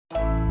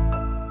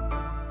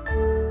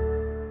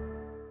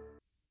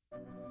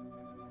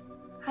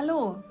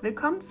Hallo,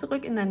 willkommen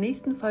zurück in der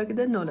nächsten Folge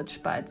der Knowledge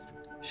Bites.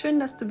 Schön,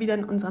 dass du wieder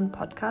in unseren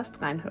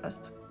Podcast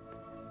reinhörst.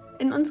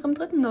 In unserem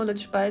dritten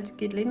Knowledge Bite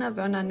geht Lena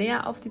Wörner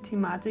näher auf die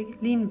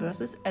Thematik Lean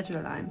vs.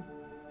 Agile ein.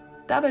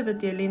 Dabei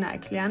wird dir Lena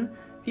erklären,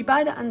 wie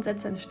beide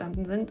Ansätze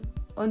entstanden sind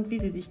und wie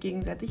sie sich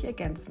gegenseitig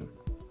ergänzen.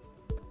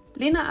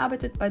 Lena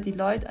arbeitet bei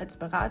Deloitte als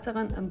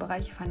Beraterin im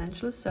Bereich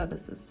Financial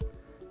Services.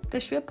 Der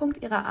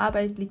Schwerpunkt ihrer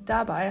Arbeit liegt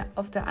dabei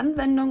auf der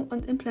Anwendung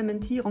und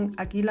Implementierung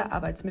agiler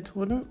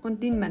Arbeitsmethoden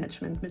und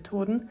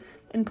Lean-Management-Methoden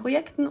in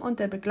Projekten und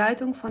der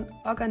Begleitung von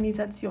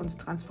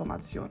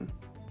Organisationstransformationen.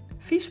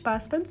 Viel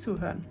Spaß beim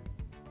Zuhören!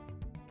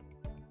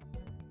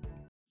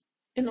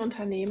 In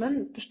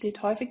Unternehmen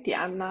besteht häufig die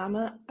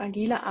Annahme,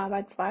 agile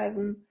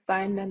Arbeitsweisen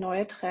seien der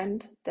neue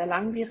Trend, der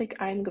langwierig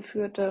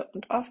eingeführte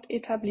und oft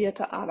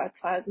etablierte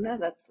Arbeitsweisen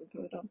ersetzen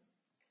würde.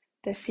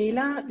 Der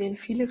Fehler, den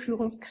viele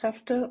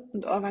Führungskräfte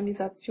und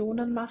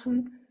Organisationen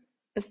machen,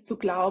 ist zu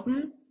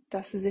glauben,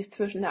 dass sie sich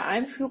zwischen der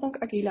Einführung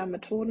agiler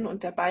Methoden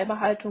und der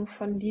Beibehaltung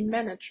von Lean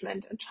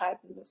Management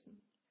entscheiden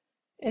müssen.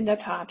 In der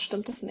Tat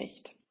stimmt es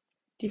nicht.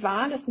 Die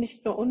Wahl ist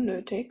nicht nur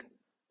unnötig,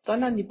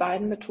 sondern die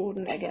beiden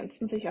Methoden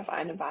ergänzen sich auf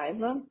eine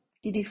Weise,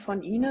 die die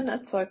von ihnen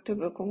erzeugte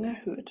Wirkung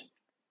erhöht.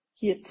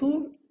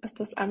 Hierzu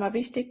ist es einmal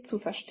wichtig zu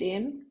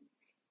verstehen,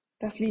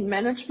 dass Lean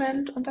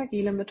Management und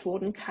agile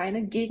Methoden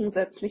keine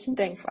gegensätzlichen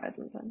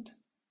Denkweisen sind.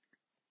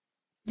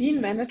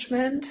 Lean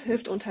Management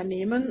hilft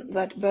Unternehmen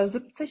seit über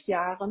 70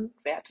 Jahren,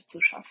 Werte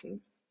zu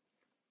schaffen.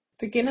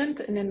 Beginnend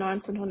in den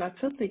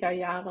 1940er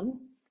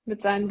Jahren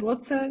mit seinen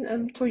Wurzeln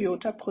im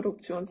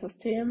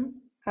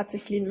Toyota-Produktionssystem hat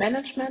sich Lean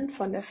Management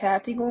von der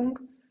Fertigung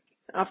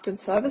auf den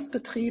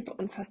Servicebetrieb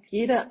und fast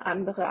jede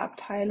andere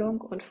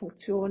Abteilung und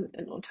Funktion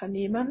in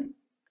Unternehmen,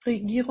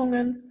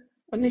 Regierungen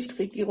und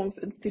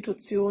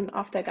Nichtregierungsinstitutionen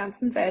auf der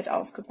ganzen Welt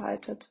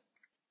ausgeweitet.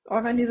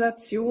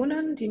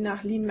 Organisationen, die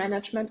nach Lean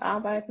Management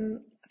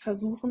arbeiten,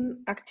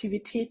 versuchen,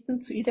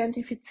 Aktivitäten zu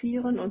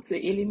identifizieren und zu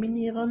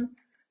eliminieren,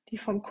 die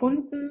vom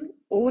Kunden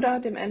oder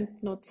dem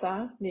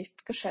Endnutzer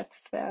nicht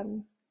geschätzt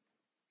werden.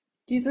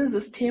 Diese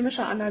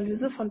systemische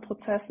Analyse von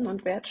Prozessen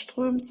und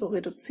Wertströmen zur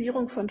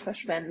Reduzierung von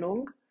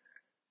Verschwendung,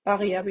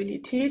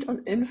 Variabilität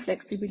und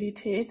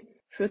Inflexibilität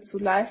führt zu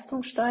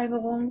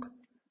Leistungssteigerung,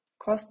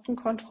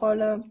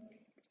 Kostenkontrolle,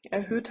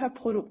 erhöhter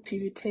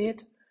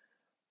Produktivität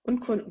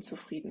und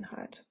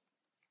Kundenzufriedenheit.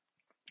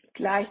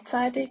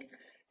 Gleichzeitig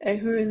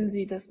erhöhen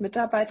sie das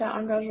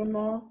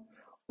Mitarbeiterengagement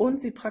und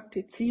sie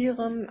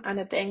praktizieren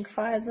eine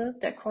Denkweise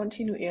der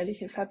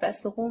kontinuierlichen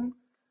Verbesserung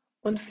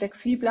und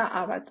flexibler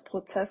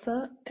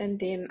Arbeitsprozesse, in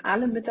denen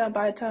alle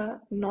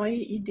Mitarbeiter neue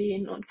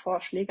Ideen und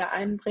Vorschläge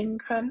einbringen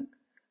können,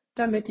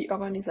 damit die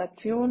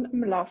Organisation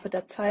im Laufe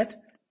der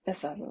Zeit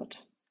besser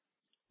wird.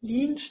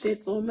 Lean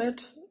steht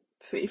somit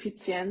für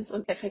Effizienz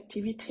und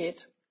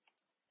Effektivität.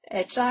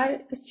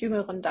 Agile ist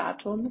jüngeren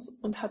Datums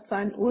und hat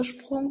seinen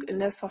Ursprung in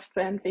der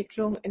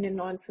Softwareentwicklung in den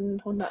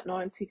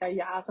 1990er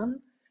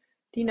Jahren,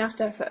 die nach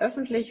der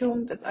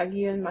Veröffentlichung des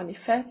Agilen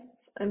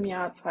Manifests im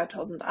Jahr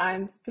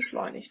 2001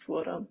 beschleunigt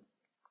wurde.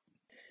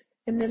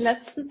 In den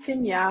letzten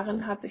 10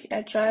 Jahren hat sich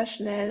Agile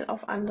schnell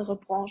auf andere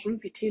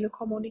Branchen wie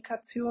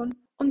Telekommunikation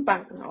und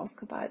Banken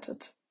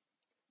ausgeweitet.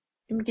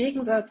 Im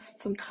Gegensatz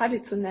zum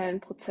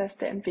traditionellen Prozess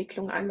der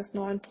Entwicklung eines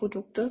neuen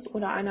Produktes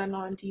oder einer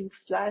neuen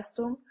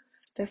Dienstleistung,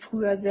 der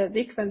früher sehr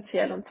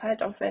sequenziell und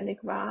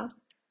zeitaufwendig war,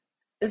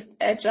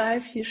 ist Agile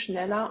viel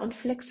schneller und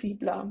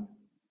flexibler.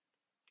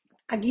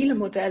 Agile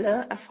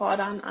Modelle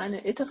erfordern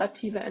eine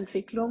iterative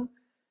Entwicklung,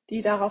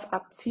 die darauf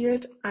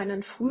abzielt,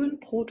 einen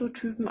frühen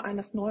Prototypen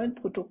eines neuen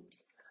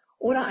Produkts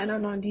oder einer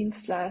neuen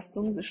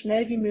Dienstleistung so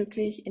schnell wie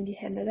möglich in die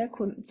Hände der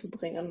Kunden zu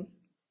bringen.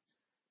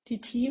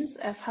 Die Teams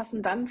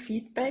erfassen dann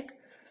Feedback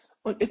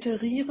und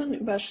iterieren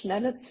über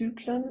schnelle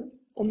Zyklen,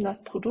 um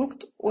das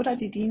Produkt oder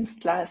die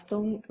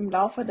Dienstleistung im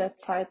Laufe der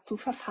Zeit zu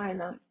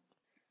verfeinern.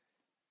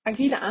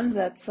 Agile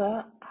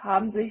Ansätze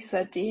haben sich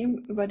seitdem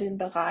über den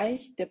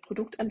Bereich der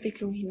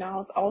Produktentwicklung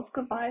hinaus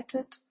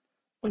ausgeweitet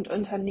und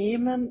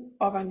Unternehmen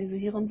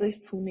organisieren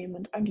sich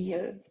zunehmend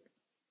agil.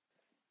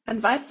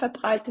 Ein weit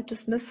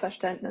verbreitetes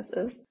Missverständnis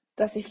ist,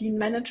 dass sich Lean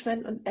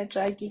Management und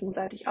Agile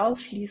gegenseitig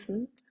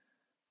ausschließen,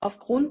 auf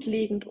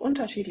grundlegend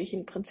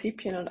unterschiedlichen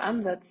Prinzipien und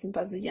Ansätzen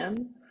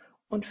basieren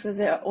und für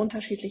sehr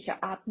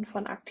unterschiedliche Arten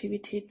von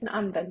Aktivitäten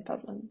anwendbar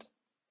sind.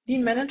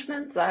 Lean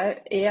Management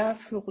sei eher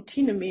für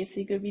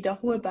routinemäßige,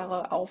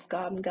 wiederholbare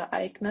Aufgaben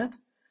geeignet,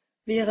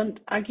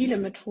 während agile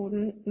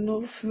Methoden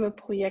nur für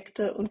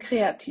Projekte und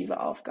kreative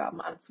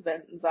Aufgaben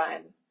anzuwenden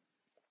seien.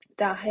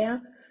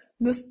 Daher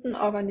müssten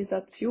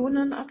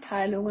Organisationen,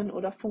 Abteilungen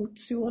oder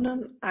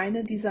Funktionen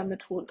eine dieser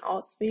Methoden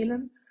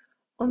auswählen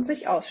und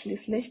sich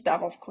ausschließlich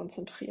darauf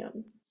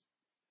konzentrieren.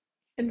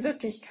 In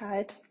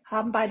Wirklichkeit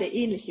haben beide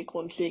ähnliche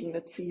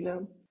grundlegende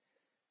Ziele: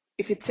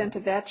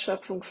 effiziente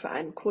Wertschöpfung für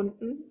einen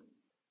Kunden,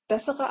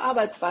 bessere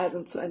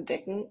Arbeitsweisen zu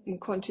entdecken, um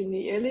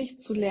kontinuierlich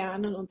zu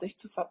lernen und sich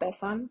zu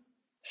verbessern,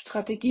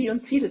 Strategie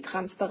und Ziele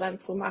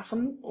transparent zu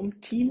machen,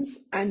 um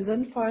Teams einen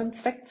sinnvollen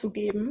Zweck zu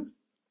geben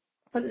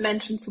und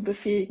Menschen zu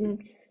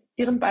befähigen,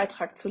 ihren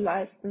Beitrag zu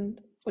leisten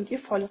und ihr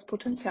volles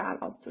Potenzial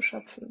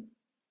auszuschöpfen.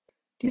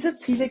 Diese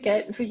Ziele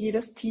gelten für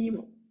jedes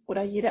Team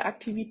oder jede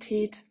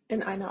Aktivität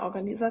in einer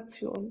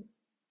Organisation.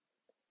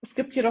 Es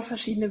gibt jedoch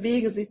verschiedene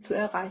Wege, sie zu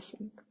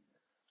erreichen.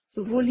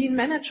 Sowohl Lean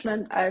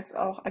Management als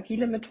auch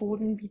agile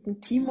Methoden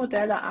bieten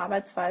Teammodelle,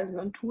 Arbeitsweisen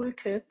und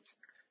Toolkits,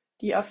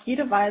 die auf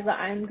jede Weise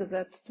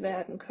eingesetzt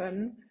werden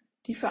können,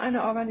 die für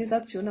eine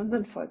Organisation am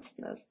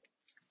sinnvollsten ist.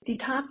 Die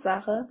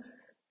Tatsache,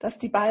 dass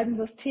die beiden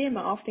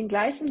Systeme auf den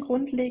gleichen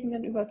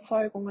grundlegenden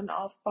Überzeugungen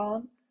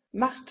aufbauen,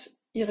 macht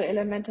ihre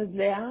Elemente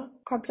sehr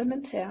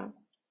komplementär.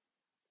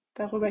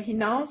 Darüber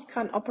hinaus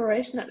kann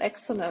Operational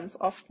Excellence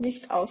oft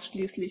nicht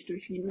ausschließlich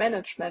durch Lean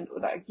Management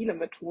oder agile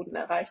Methoden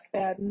erreicht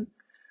werden,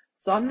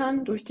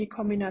 sondern durch die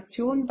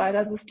Kombination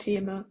beider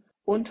Systeme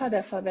unter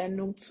der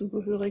Verwendung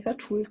zugehöriger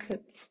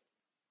Toolkits.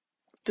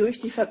 Durch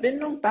die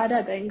Verbindung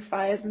beider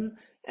Denkweisen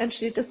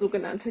entsteht das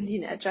sogenannte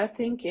Lean Agile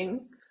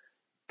Thinking,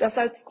 das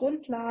als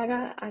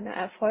Grundlage einer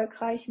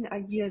erfolgreichen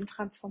agilen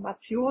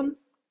Transformation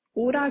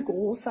oder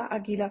großer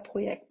agiler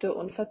Projekte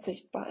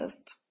unverzichtbar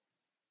ist.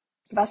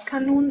 Was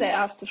kann nun der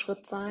erste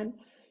Schritt sein,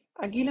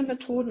 agile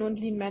Methoden und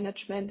Lean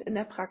Management in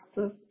der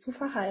Praxis zu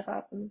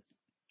verheiraten?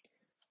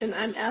 In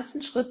einem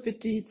ersten Schritt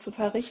wird die zu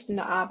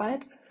verrichtende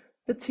Arbeit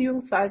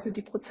bzw.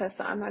 die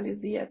Prozesse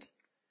analysiert.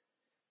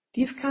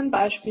 Dies kann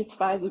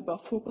beispielsweise über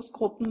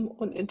Fokusgruppen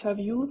und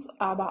Interviews,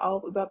 aber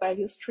auch über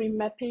Value Stream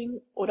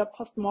Mapping oder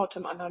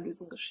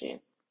Postmortem-Analysen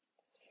geschehen.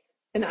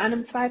 In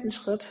einem zweiten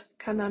Schritt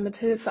kann dann mit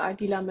Hilfe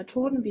agiler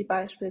Methoden wie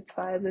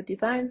beispielsweise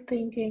Design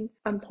Thinking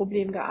am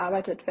Problem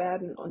gearbeitet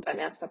werden und ein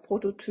erster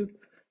Prototyp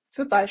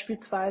für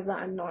beispielsweise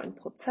einen neuen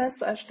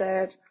Prozess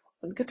erstellt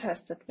und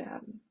getestet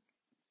werden.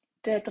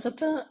 Der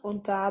dritte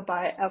und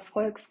dabei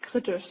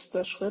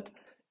erfolgskritischste Schritt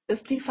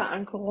ist die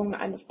Verankerung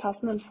eines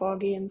passenden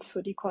Vorgehens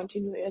für die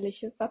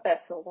kontinuierliche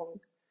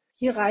Verbesserung.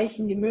 Hier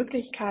reichen die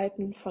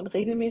Möglichkeiten von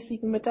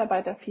regelmäßigen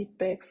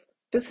Mitarbeiterfeedbacks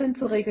bis hin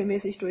zu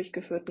regelmäßig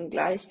durchgeführten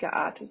gleich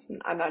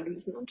gearteten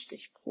Analysen und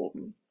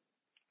Stichproben.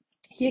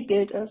 Hier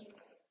gilt es,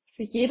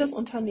 für jedes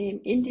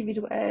Unternehmen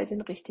individuell den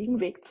richtigen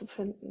Weg zu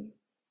finden.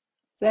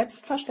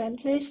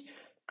 Selbstverständlich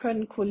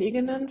können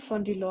Kolleginnen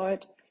von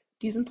Deloitte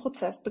diesen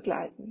Prozess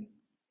begleiten.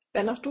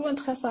 Wenn auch du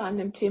Interesse an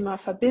dem Thema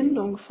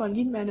Verbindung von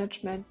Lean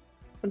Management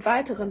und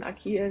weiteren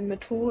agilen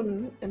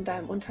Methoden in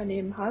deinem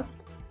Unternehmen hast,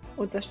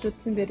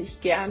 unterstützen wir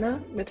dich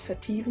gerne mit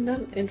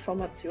vertiefenden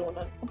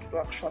Informationen und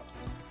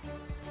Workshops.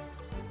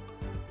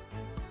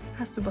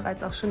 Hast du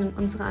bereits auch schon in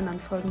unsere anderen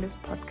Folgen des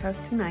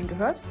Podcasts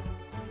hineingehört?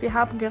 Wir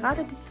haben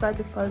gerade die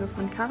zweite Folge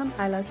von Karen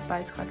Eilers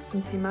Beitrag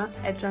zum Thema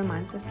Agile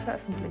Mindset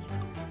veröffentlicht.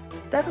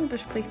 Darin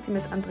bespricht sie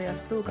mit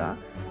Andreas Loger,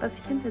 was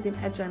sich hinter dem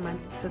Agile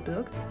Mindset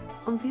verbirgt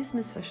und wie es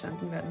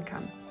missverstanden werden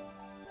kann.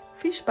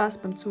 Viel Spaß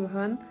beim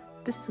Zuhören,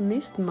 bis zum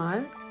nächsten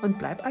Mal und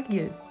bleib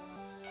agil!